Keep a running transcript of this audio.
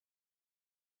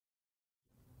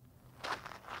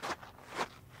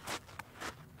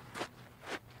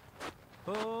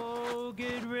Oh,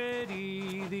 get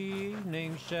ready, the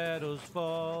evening shadows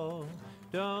fall.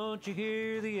 Don't you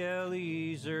hear the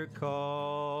Eliezer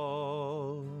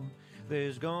call?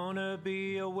 There's gonna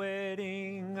be a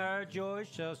wedding, our joy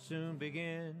shall soon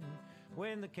begin,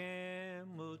 when the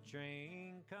camel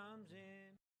train comes in.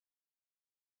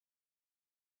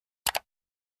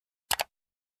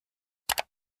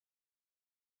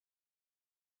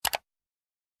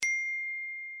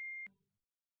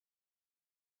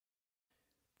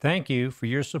 Thank you for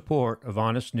your support of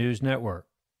Honest News Network.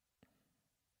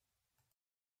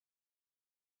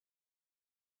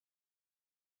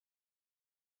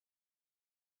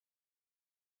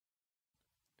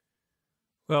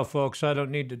 Well, folks, I don't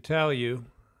need to tell you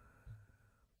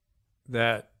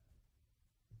that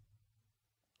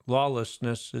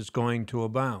lawlessness is going to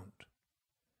abound.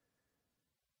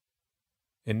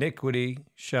 Iniquity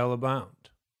shall abound.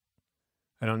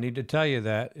 I don't need to tell you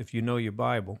that if you know your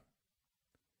Bible.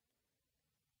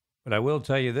 But I will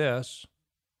tell you this.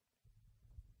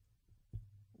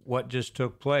 What just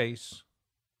took place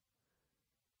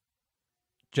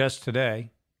just today,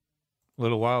 a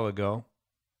little while ago,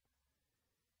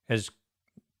 is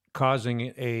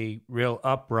causing a real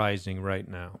uprising right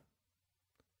now.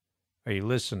 Are you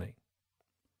listening?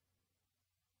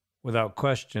 Without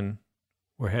question,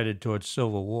 we're headed towards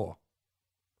civil war.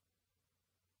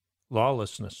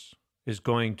 Lawlessness is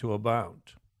going to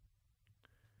abound.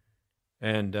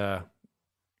 And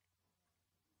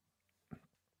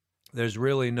there's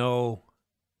really no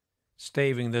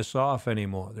staving this off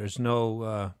anymore. There's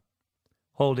no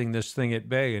holding this thing at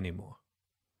bay anymore.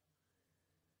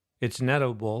 It's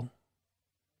inevitable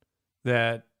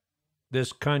that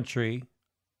this country,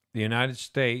 the United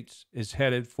States, is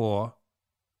headed for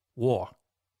war.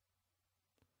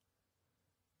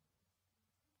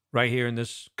 Right here in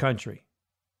this country.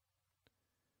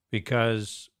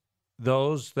 Because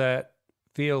those that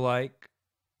feel like,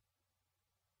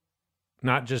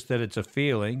 not just that it's a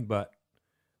feeling, but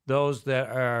those that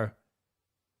are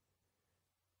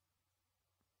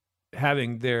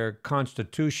having their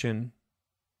constitution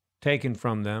taken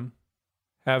from them,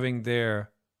 having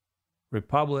their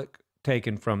republic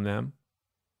taken from them,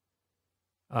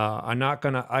 are not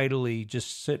going to idly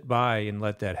just sit by and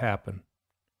let that happen.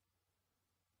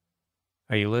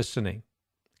 Are you listening?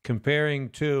 Comparing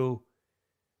to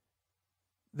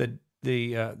the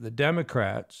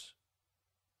Democrats,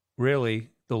 really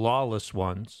the lawless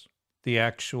ones, the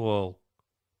actual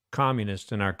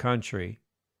communists in our country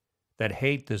that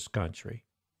hate this country,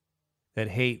 that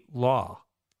hate law,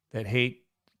 that hate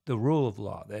the rule of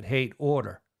law, that hate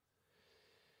order,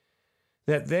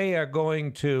 that they are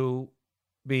going to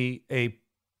be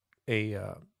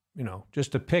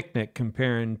just a picnic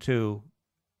comparing to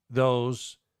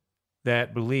those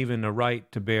that believe in the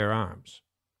right to bear arms,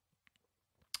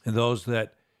 and those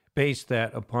that base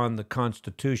that upon the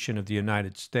Constitution of the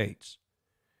United States.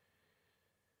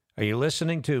 Are you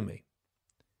listening to me?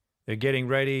 They're getting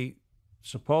ready,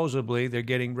 supposedly, they're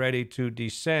getting ready to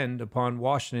descend upon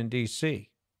Washington, D.C.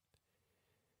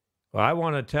 Well, I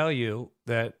want to tell you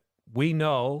that we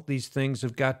know these things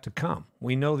have got to come.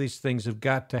 We know these things have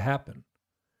got to happen.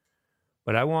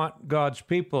 But I want God's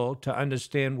people to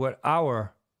understand what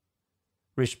our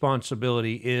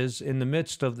responsibility is in the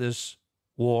midst of this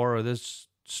war or this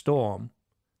storm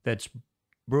that's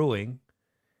brewing.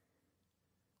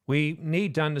 We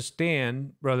need to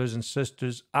understand, brothers and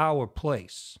sisters, our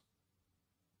place.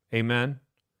 Amen.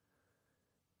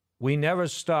 We never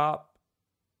stop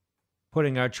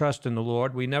putting our trust in the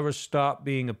Lord. We never stop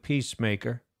being a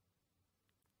peacemaker.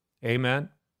 Amen.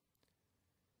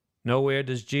 Nowhere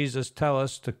does Jesus tell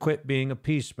us to quit being a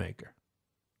peacemaker.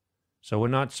 So we're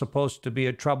not supposed to be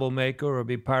a troublemaker or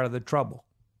be part of the trouble.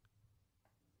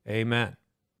 Amen.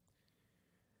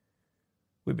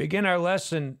 We begin our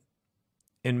lesson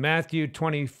in Matthew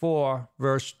 24,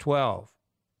 verse 12.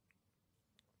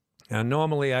 Now,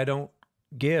 normally I don't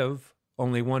give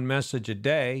only one message a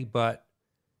day, but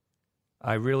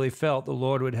I really felt the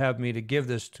Lord would have me to give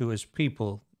this to his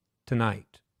people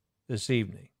tonight, this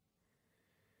evening.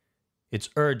 It's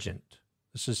urgent.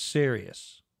 This is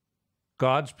serious.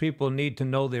 God's people need to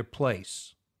know their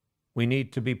place. We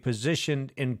need to be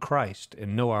positioned in Christ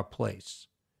and know our place.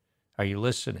 Are you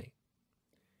listening?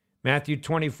 Matthew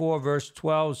 24, verse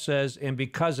 12 says, "And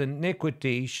because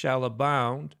iniquity shall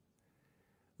abound,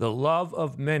 the love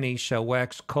of many shall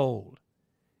wax cold."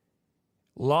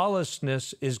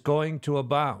 Lawlessness is going to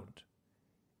abound,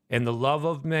 and the love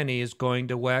of many is going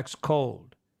to wax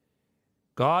cold.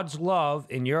 God's love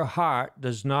in your heart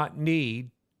does not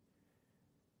need,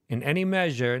 in any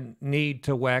measure, need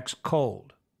to wax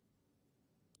cold.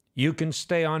 You can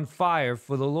stay on fire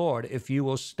for the Lord if you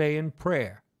will stay in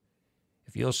prayer,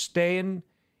 if you'll stay in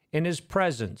His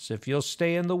presence, if you'll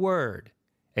stay in the Word.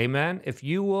 Amen? If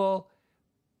you will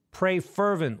pray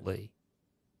fervently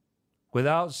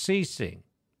without ceasing,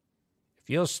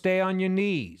 if you'll stay on your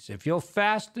knees, if you'll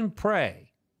fast and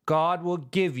pray, God will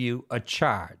give you a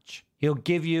charge. He'll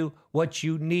give you what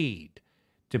you need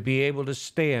to be able to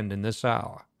stand in this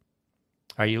hour.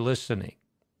 Are you listening?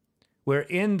 We're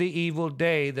in the evil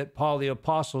day that Paul the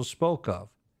Apostle spoke of.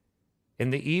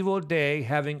 In the evil day,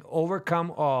 having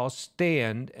overcome all,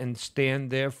 stand and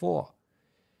stand therefore,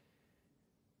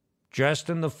 dressed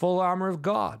in the full armor of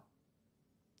God.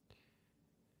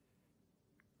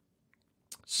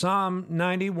 Psalm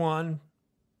 91,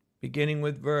 beginning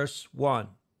with verse 1.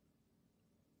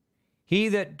 He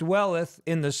that dwelleth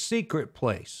in the secret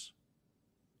place.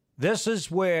 This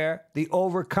is where the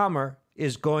overcomer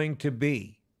is going to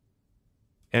be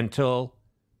until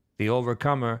the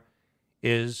overcomer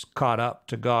is caught up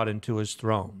to God and to His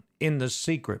throne. In the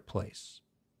secret place.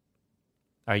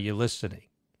 Are you listening?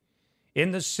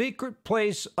 In the secret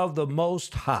place of the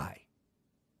Most High.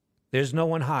 There's no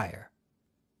one higher.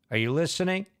 Are you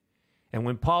listening? And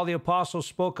when Paul the Apostle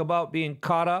spoke about being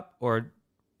caught up, or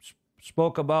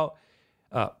spoke about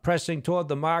pressing toward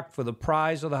the mark for the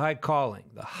prize of the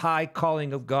high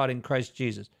calling of God in Christ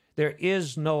Jesus, there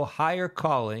is no higher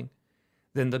calling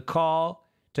than the call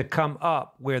to come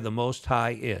up where the Most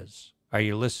High is. Are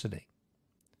you listening?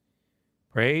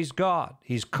 Praise God.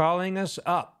 He's calling us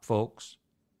up, folks,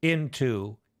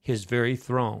 into His very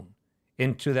throne,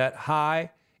 into that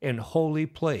high and holy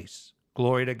place.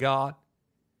 Glory to God.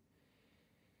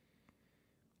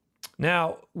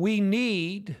 Now, we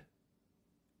need,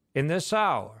 in this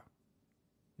hour,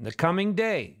 in the coming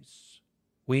days,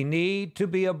 we need to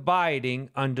be abiding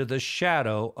under the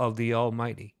shadow of the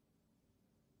Almighty.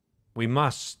 We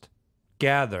must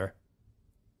gather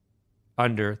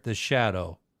under the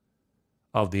shadow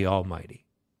of the Almighty.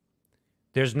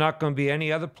 There's not going to be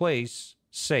any other place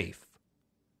safe.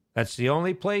 That's the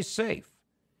only place safe.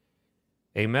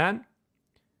 Amen?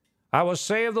 I will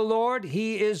say of the Lord,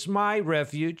 He is my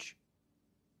refuge.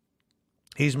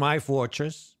 He's my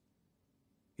fortress.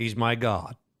 He's my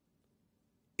God.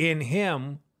 In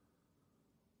Him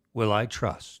will I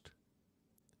trust.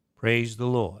 Praise the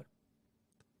Lord.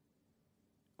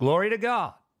 Glory to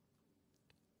God.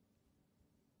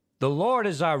 The Lord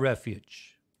is our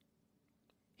refuge.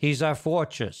 He's our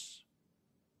fortress.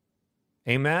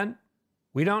 Amen?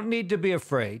 We don't need to be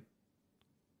afraid.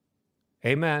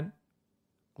 Amen.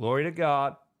 Glory to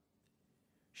God.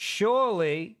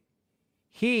 Surely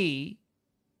He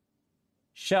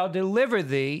shall deliver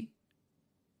thee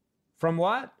from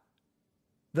what?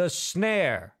 The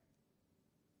snare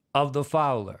of the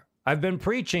fowler. I've been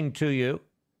preaching to you.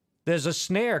 There's a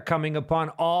snare coming upon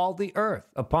all the earth,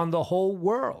 upon the whole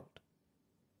world.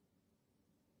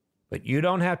 But you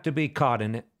don't have to be caught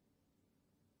in it.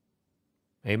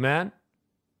 Amen?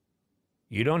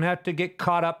 You don't have to get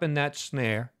caught up in that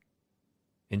snare,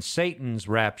 in Satan's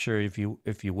rapture, if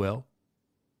you will.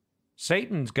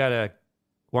 Satan's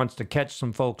wants to catch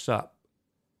some folks up.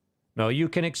 No, you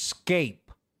can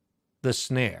escape the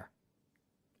snare.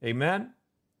 Amen?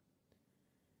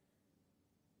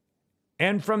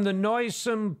 And from the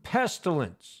noisome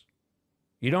pestilence.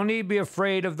 You don't need to be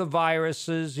afraid of the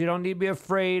viruses. You don't need to be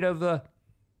afraid of the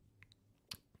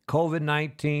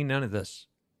COVID-19, none of this.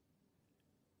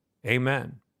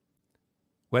 Amen.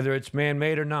 Whether it's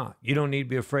man-made or not, you don't need to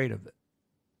be afraid of it.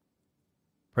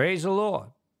 Praise the Lord.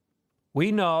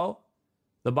 We know,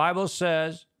 the Bible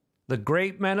says, the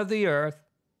great men of the earth,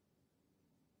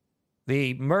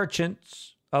 the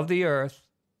merchants of the earth,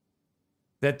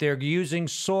 that they're using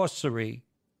sorcery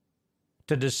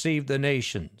to deceive the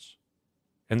nations.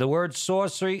 And the word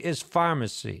sorcery is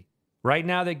pharmacy. Right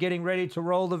now they're getting ready to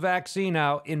roll the vaccine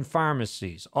out in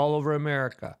pharmacies all over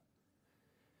America.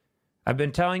 I've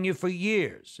been telling you for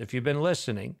years, if you've been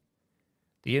listening,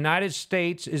 the United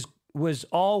States was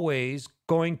always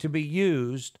going to be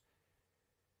used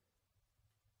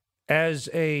as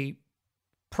a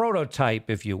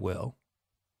prototype, if you will,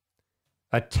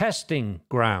 a testing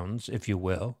grounds, if you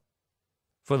will,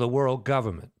 for the world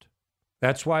government.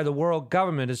 That's why the world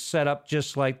government is set up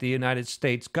just like the United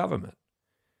States government.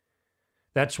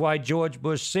 That's why George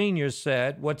Bush Sr.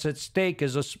 said, what's at stake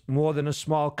is more than a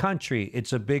small country.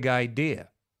 It's a big idea.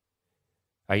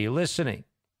 Are you listening?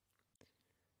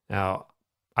 Now,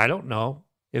 I don't know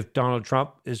if Donald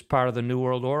Trump is part of the New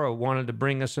World Order or wanted to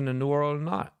bring us in the New World or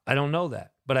not. I don't know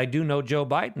that. But I do know Joe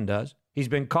Biden does. He's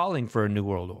been calling for a New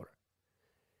World Order.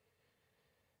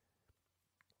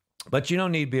 But you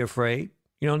don't need to be afraid.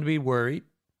 You don't need to be worried.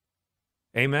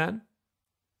 Amen.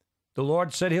 The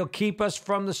Lord said he'll keep us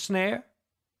from the snare.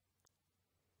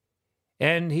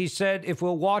 And he said if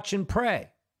we'll watch and pray,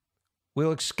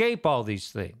 we'll escape all these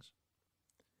things.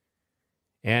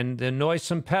 And the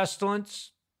noisome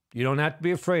pestilence, you don't have to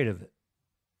be afraid of it.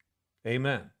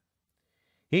 Amen.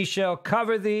 He shall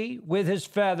cover thee with his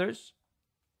feathers,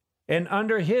 and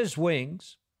under his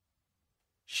wings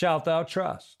shalt thou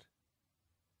trust.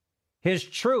 His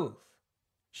truth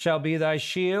shall be thy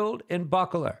shield and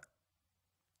buckler.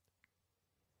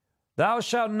 Thou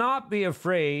shalt not be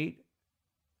afraid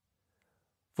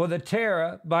for the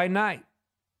terror by night,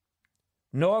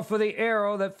 nor for the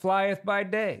arrow that flieth by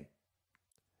day,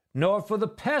 nor for the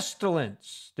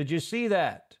pestilence. Did you see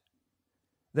that?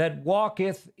 That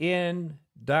walketh in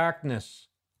darkness.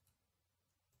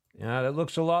 Yeah, that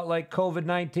looks a lot like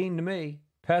COVID-19 to me.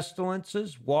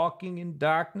 Pestilences, walking in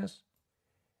darkness.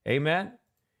 Amen.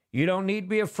 You don't need to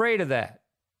be afraid of that.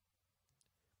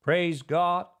 Praise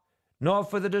God. Nor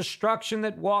for the destruction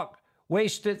that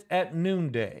wasteth at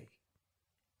noonday.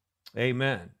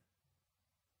 Amen.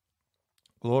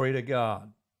 Glory to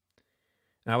God.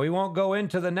 Now, we won't go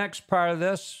into the next part of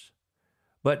this,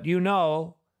 but you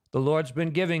know the Lord's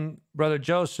been giving Brother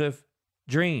Joseph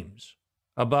dreams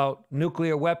about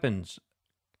nuclear weapons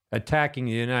attacking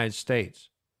the United States.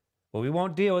 But we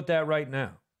won't deal with that right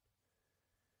now.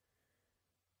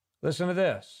 Listen to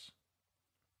this.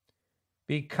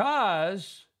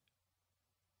 Because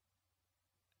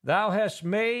thou hast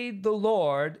made the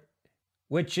Lord,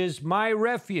 which is my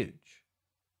refuge,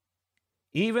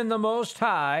 even the Most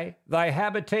High, thy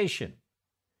habitation.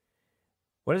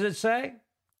 What does it say?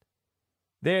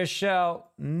 There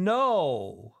shall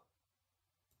no,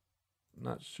 I'm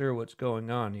not sure what's going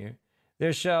on here.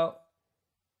 There shall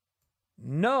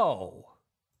no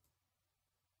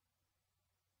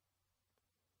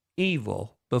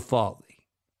evil befall thee.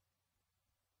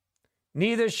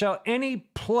 Neither shall any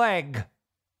plague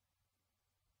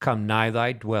come nigh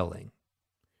thy dwelling.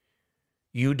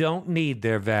 You don't need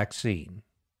their vaccine.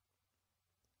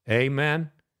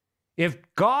 Amen. If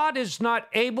God is not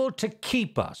able to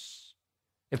keep us,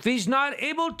 if he's not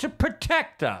able to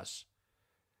protect us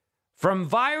from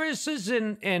viruses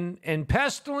and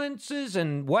pestilences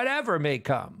and whatever may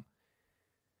come,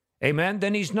 amen,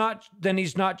 then he's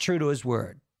not true to his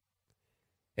word.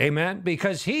 Amen.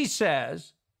 Because he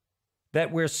says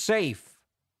that we're safe.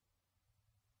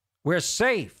 We're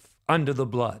safe under the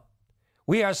blood.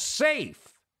 We are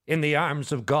safe in the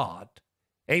arms of God.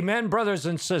 Amen, brothers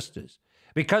and sisters.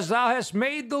 Because thou hast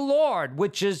made the Lord,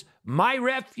 which is my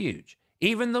refuge,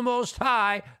 even the Most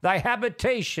High, thy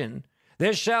habitation,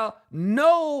 there shall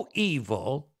no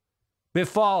evil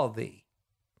befall thee.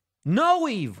 No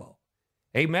evil.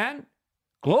 Amen.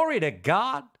 Glory to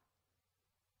God.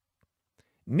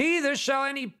 Neither shall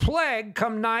any plague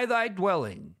come nigh thy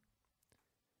dwelling.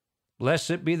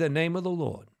 Blessed be the name of the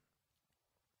Lord.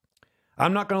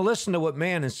 I'm not going to listen to what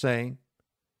man is saying.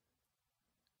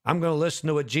 I'm going to listen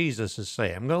to what Jesus is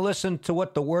saying. I'm going to listen to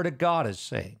what the Word of God is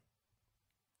saying.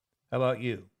 How about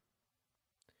you?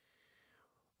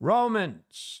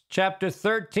 Romans chapter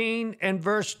 13 and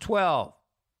verse 12.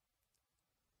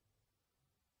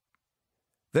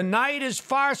 The night is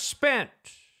far spent.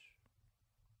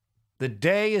 The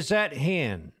day is at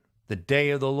hand. The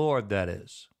day of the Lord, that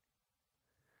is.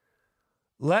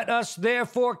 Let us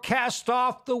therefore cast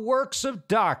off the works of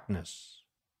darkness,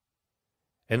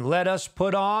 and let us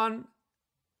put on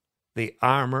the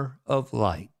armor of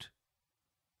light.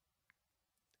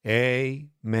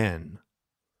 Amen.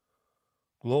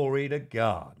 Glory to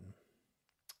God.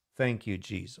 Thank you,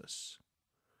 Jesus.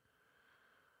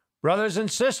 Brothers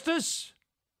and sisters,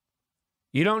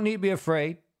 you don't need to be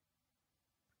afraid.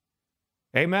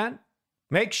 Amen.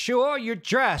 Make sure you're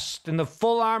dressed in the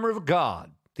full armor of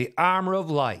God, the armor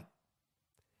of light,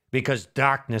 because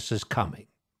darkness is coming.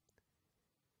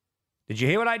 Did you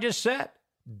hear what I just said?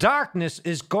 Darkness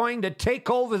is going to take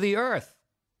over the earth,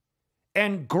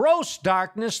 and gross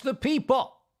darkness the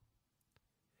people.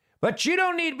 But you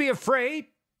don't need to be afraid.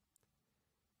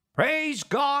 Praise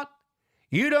God.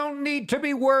 You don't need to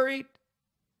be worried.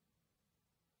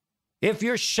 If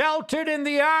you're sheltered in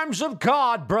the arms of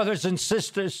God, brothers and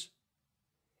sisters,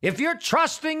 if you're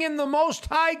trusting in the Most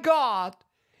High God,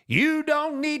 you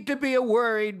don't need to be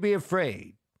worried, be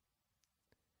afraid.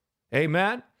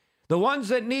 Amen? The ones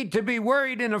that need to be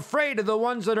worried and afraid are the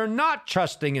ones that are not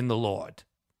trusting in the Lord.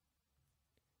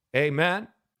 Amen?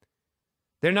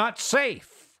 They're not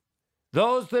safe.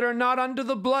 Those that are not under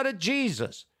the blood of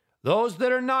Jesus, those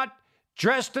that are not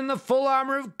dressed in the full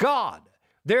armor of God,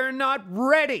 they're not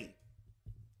ready.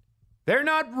 They're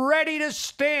not ready to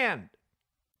stand.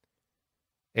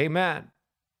 Amen.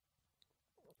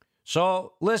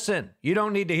 So listen, you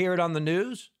don't need to hear it on the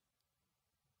news.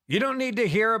 You don't need to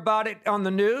hear about it on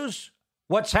the news,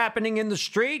 what's happening in the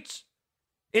streets.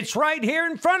 It's right here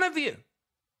in front of you.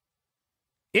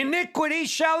 Iniquity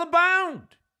shall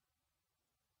abound.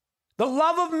 The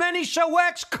love of many shall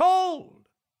wax cold.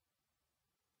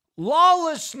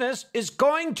 Lawlessness is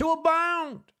going to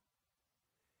abound.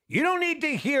 You don't need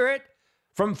to hear it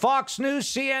from Fox News,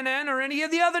 CNN, or any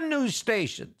of the other news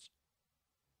stations.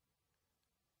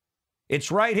 It's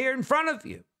right here in front of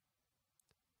you.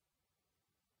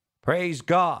 Praise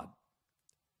God.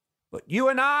 But you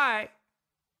and I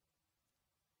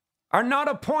are not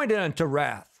appointed unto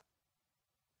wrath.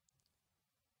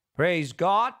 Praise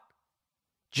God.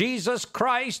 Jesus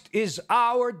Christ is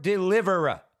our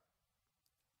deliverer.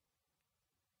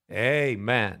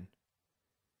 Amen.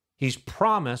 He's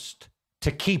promised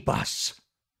to keep us.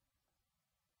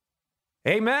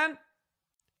 Amen.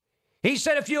 He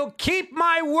said, if you'll keep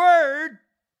my word,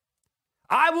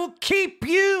 I will keep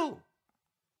you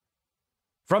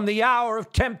from the hour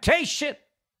of temptation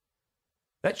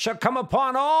that shall come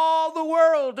upon all the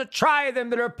world to try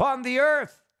them that are upon the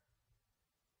earth.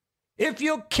 If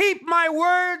you'll keep my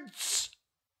words,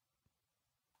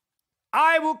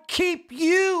 I will keep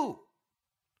you.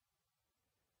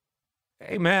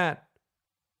 Amen.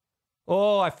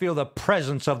 Oh, I feel the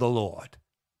presence of the Lord.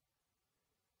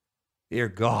 Dear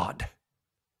God.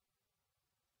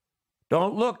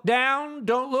 Don't look down.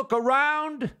 Don't look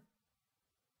around.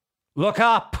 Look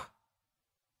up.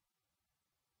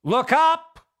 Look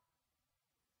up.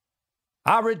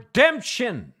 Our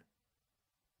redemption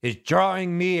is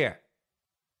drawing near.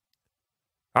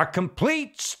 Our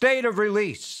complete state of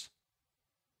release.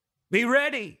 Be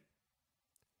ready.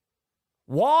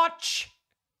 Watch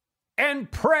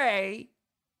and pray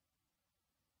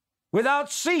without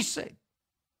ceasing.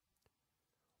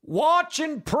 Watch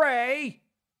and pray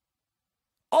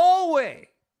always,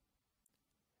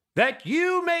 that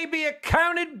you may be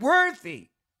accounted worthy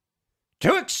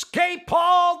to escape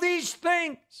all these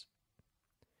things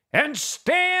and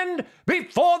stand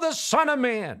before the Son of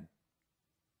Man.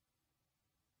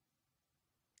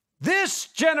 This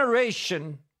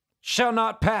generation shall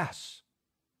not pass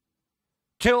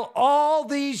till all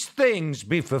these things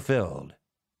be fulfilled.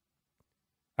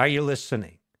 Are you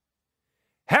listening?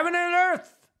 Heaven and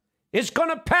earth is going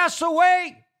to pass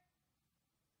away,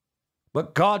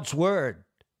 but God's word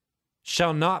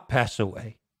shall not pass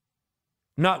away.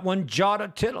 Not one jot or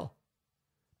tittle,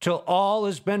 till all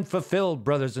has been fulfilled,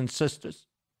 brothers and sisters.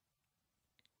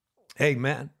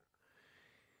 Amen.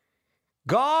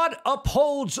 God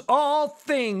upholds all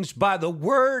things by the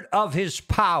word of his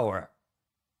power.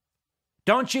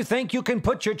 Don't you think you can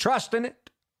put your trust in it?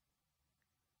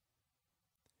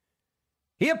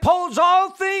 He upholds all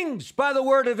things by the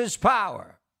word of his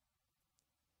power.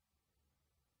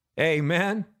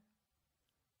 Amen.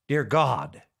 Dear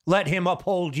God, let him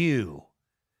uphold you.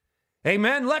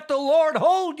 Amen. Let the Lord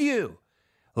hold you.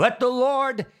 Let the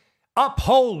Lord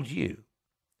uphold you.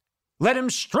 Let him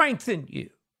strengthen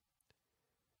you.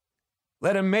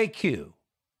 Let him make you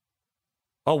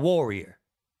a warrior.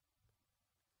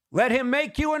 Let him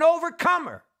make you an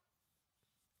overcomer.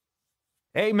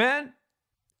 Amen.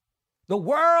 The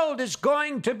world is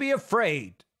going to be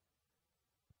afraid.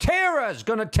 Terror is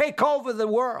going to take over the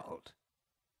world.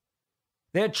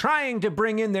 They're trying to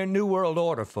bring in their New World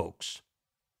Order, folks.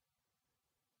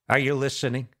 Are you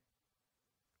listening?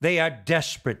 They are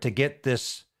desperate to get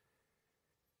this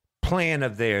plan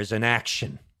of theirs in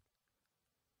action.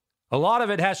 A lot of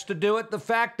it has to do with the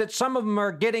fact that some of them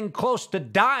are getting close to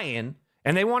dying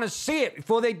and they want to see it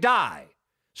before they die.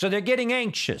 So they're getting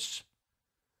anxious.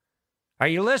 Are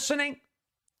you listening?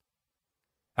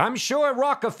 I'm sure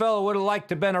Rockefeller would have liked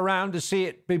to have been around to see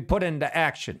it be put into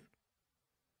action.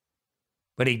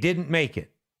 But he didn't make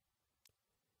it.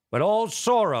 But old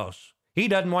Soros, he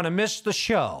doesn't want to miss the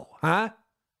show, huh?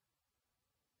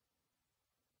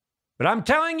 But I'm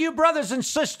telling you, brothers and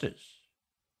sisters,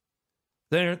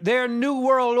 their New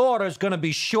World Order is going to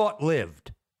be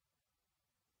short-lived.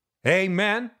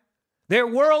 Amen? Their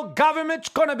world government's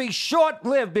going to be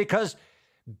short-lived because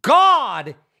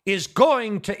God is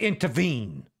going to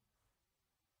intervene.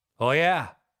 Oh, yeah.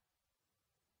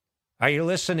 Are you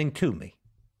listening to me?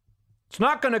 It's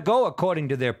not going to go according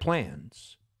to their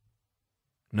plans.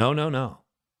 No, no, no.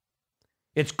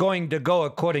 It's going to go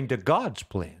according to God's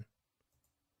plan.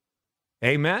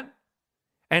 Amen?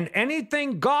 And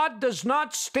anything God does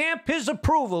not stamp his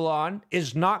approval on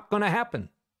is not going to happen.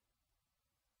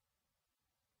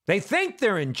 They think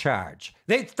they're in charge.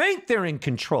 They think they're in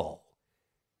control.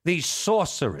 These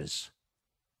sorcerers.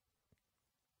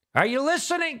 Are you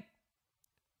listening?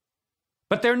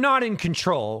 But they're not in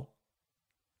control.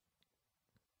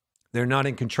 They're not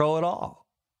in control at all.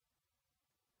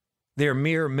 They're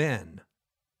mere men.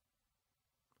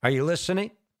 Are you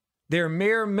listening? They're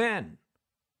mere men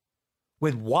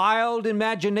with wild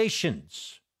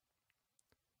imaginations.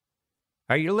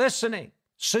 Are you listening?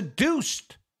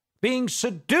 Seduced, being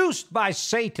seduced by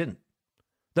Satan,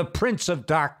 the prince of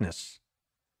darkness.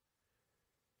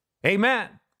 Amen.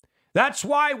 That's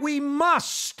why we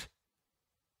must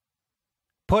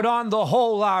put on the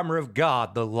whole armor of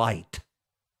God, the light.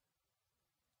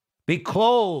 Be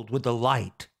clothed with the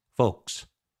light, folks.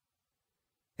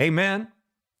 Amen.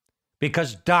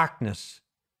 Because darkness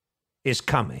is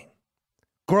coming.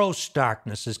 Gross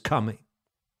darkness is coming.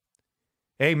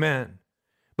 Amen.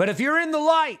 But if you're in the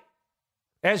light,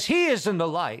 as he is in the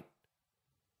light,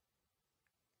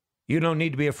 you don't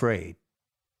need to be afraid.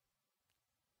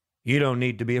 You don't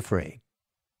need to be afraid.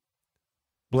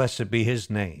 Blessed be his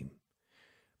name.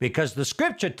 Because the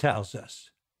scripture tells us,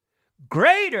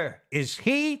 greater is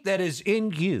he that is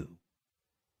in you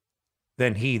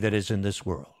than he that is in this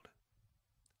world.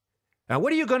 Now,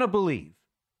 what are you going to believe?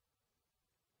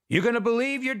 You're going to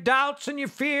believe your doubts and your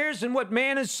fears and what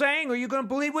man is saying, or you're going to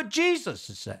believe what Jesus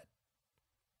has said?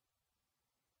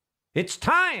 It's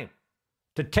time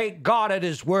to take God at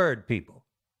his word, people.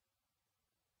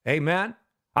 Amen.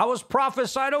 I was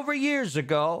prophesied over years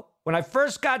ago when I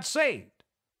first got saved.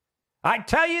 I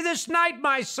tell you this night,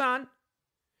 my son,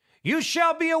 you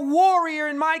shall be a warrior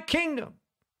in my kingdom.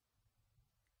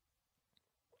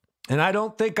 And I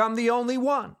don't think I'm the only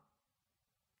one.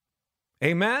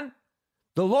 Amen.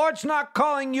 The Lord's not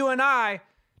calling you and I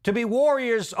to be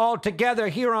warriors all together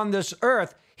here on this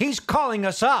earth. He's calling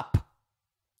us up.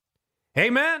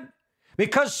 Amen.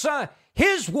 Because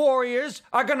his warriors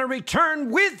are going to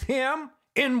return with him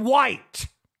in white.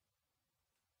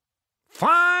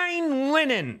 Fine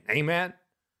linen. Amen.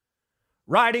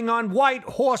 Riding on white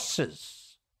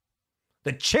horses.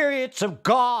 The chariots of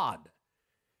God.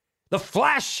 The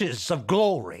flashes of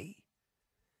glory.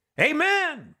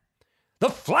 Amen. The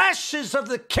flashes of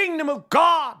the kingdom of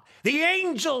God, the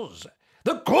angels,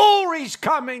 the glory's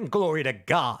coming. Glory to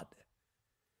God.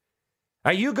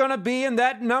 Are you going to be in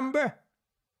that number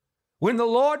when the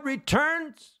Lord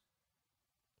returns?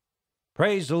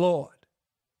 Praise the Lord.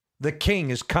 The King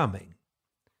is coming.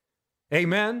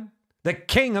 Amen. The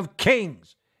King of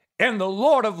kings and the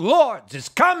Lord of lords is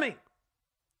coming.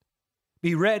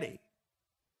 Be ready.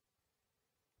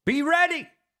 Be ready.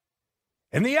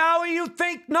 In the hour you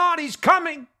think not, he's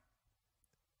coming.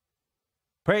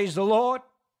 Praise the Lord.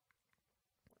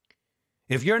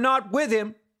 If you're not with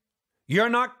him, you're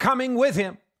not coming with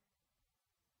him.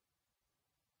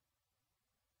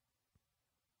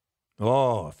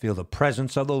 Oh, I feel the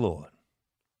presence of the Lord.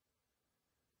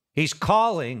 He's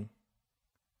calling.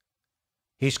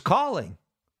 He's calling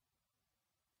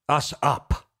us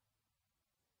up.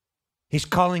 He's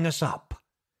calling us up.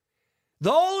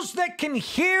 Those that can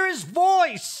hear his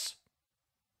voice,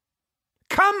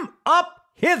 come up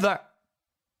hither.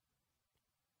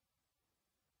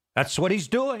 That's what he's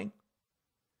doing.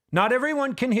 Not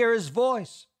everyone can hear his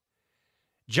voice.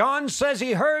 John says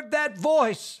he heard that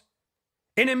voice,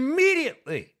 and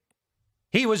immediately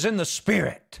he was in the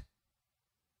Spirit.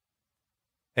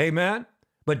 Amen.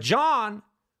 But John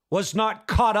was not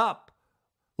caught up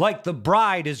like the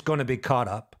bride is going to be caught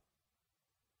up.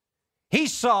 He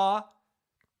saw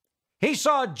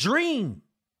a dream,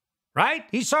 right?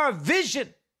 He saw a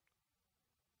vision.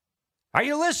 Are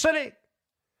you listening?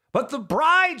 But the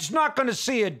bride's not going to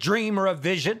see a dream or a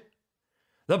vision.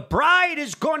 The bride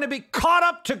is going to be caught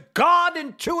up to God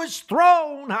and to his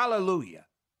throne. Hallelujah.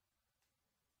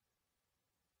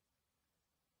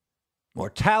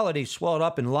 Mortality swallowed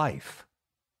up in life.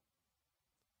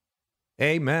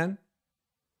 Amen.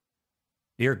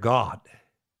 Dear God,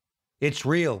 it's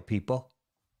real, people.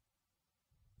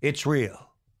 It's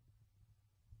real.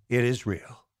 It is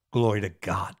real. Glory to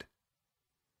God.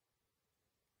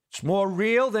 It's more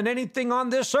real than anything on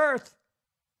this earth.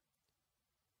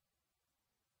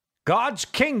 God's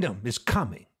kingdom is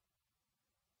coming.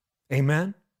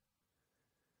 Amen.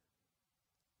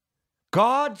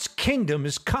 God's kingdom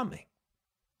is coming.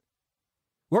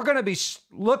 We're going to be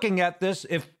looking at this,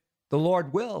 if the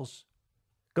Lord wills.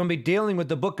 Going to be dealing with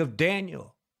the book of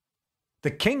Daniel.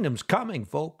 The kingdom's coming,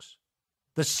 folks.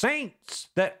 The saints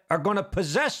that are going to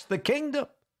possess the kingdom.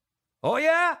 Oh,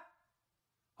 yeah.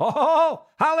 Oh,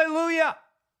 hallelujah.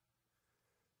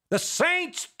 The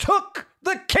saints took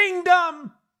the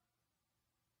kingdom.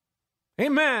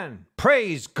 Amen.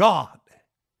 Praise God.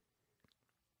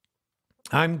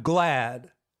 I'm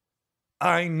glad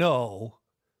I know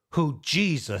who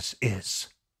Jesus is.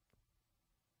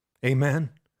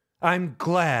 Amen. I'm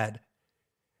glad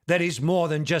that he's more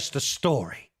than just a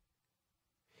story.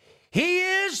 He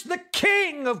is the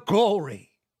King of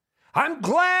glory. I'm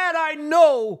glad I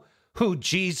know who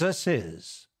Jesus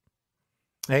is.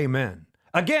 Amen.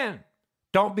 Again,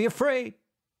 don't be afraid.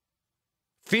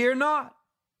 Fear not.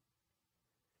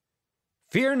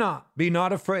 Fear not. Be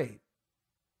not afraid.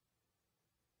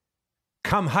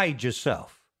 Come hide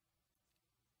yourself.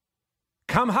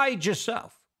 Come hide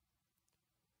yourself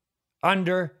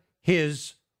under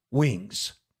his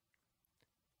wings.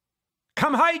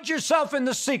 Come hide yourself in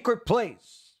the secret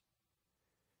place.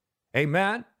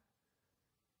 Amen.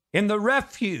 In the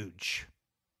refuge,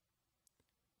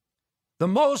 the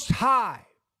Most High.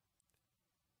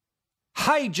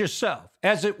 Hide yourself,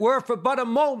 as it were, for but a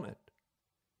moment,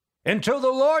 until the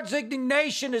Lord's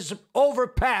indignation is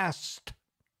overpassed.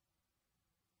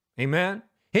 Amen.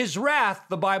 His wrath,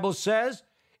 the Bible says,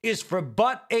 is for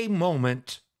but a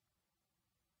moment.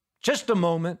 Just a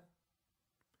moment.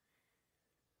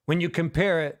 When you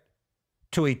compare it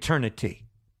to eternity,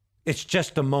 it's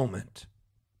just a moment.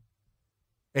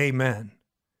 Amen.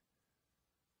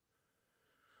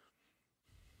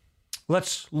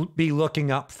 Let's be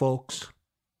looking up, folks.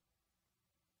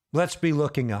 Let's be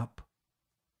looking up.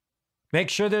 Make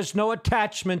sure there's no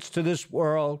attachments to this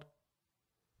world.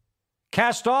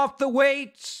 Cast off the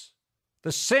weights,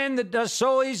 the sin that does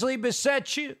so easily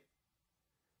beset you.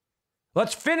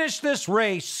 Let's finish this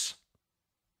race.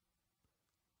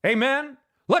 Amen.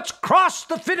 Let's cross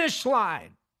the finish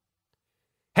line.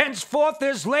 Henceforth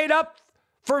there's laid up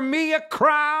for me a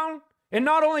crown, and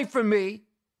not only for me,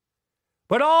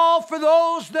 but all for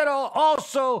those that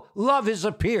also love his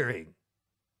appearing.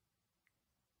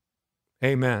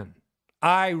 Amen.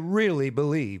 I really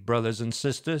believe, brothers and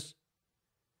sisters,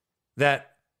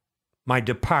 that my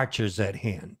departure's at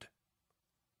hand.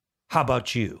 How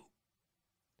about you?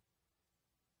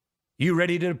 You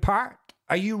ready to depart?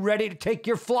 Are you ready to take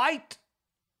your flight?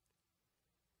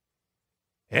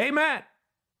 Amen.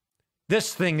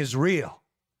 This thing is real,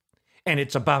 and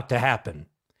it's about to happen.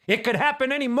 It could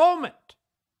happen any moment.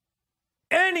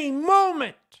 Any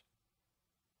moment.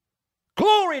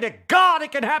 Glory to God,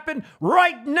 it can happen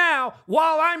right now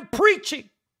while I'm preaching.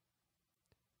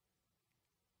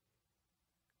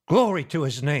 Glory to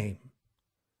his name.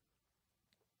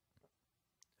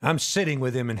 I'm sitting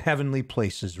with him in heavenly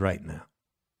places right now.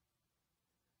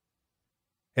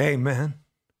 Amen.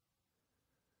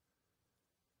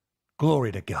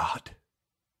 Glory to God.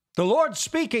 The Lord's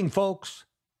speaking, folks.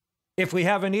 If we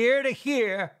have an ear to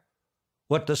hear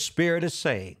what the Spirit is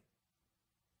saying.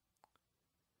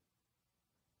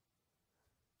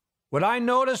 What I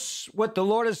notice, what the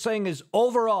Lord is saying is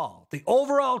overall, the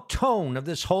overall tone of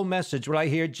this whole message, what I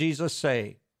hear Jesus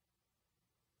say,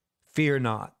 fear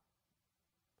not,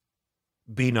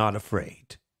 be not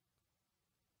afraid.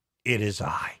 It is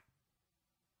I.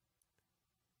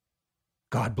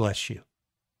 God bless you.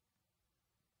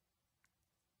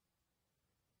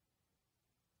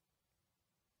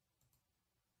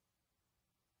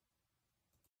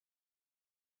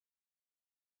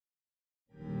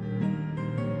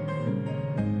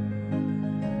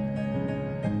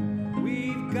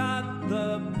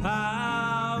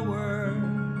 Power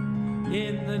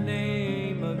in the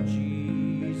name of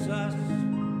Jesus.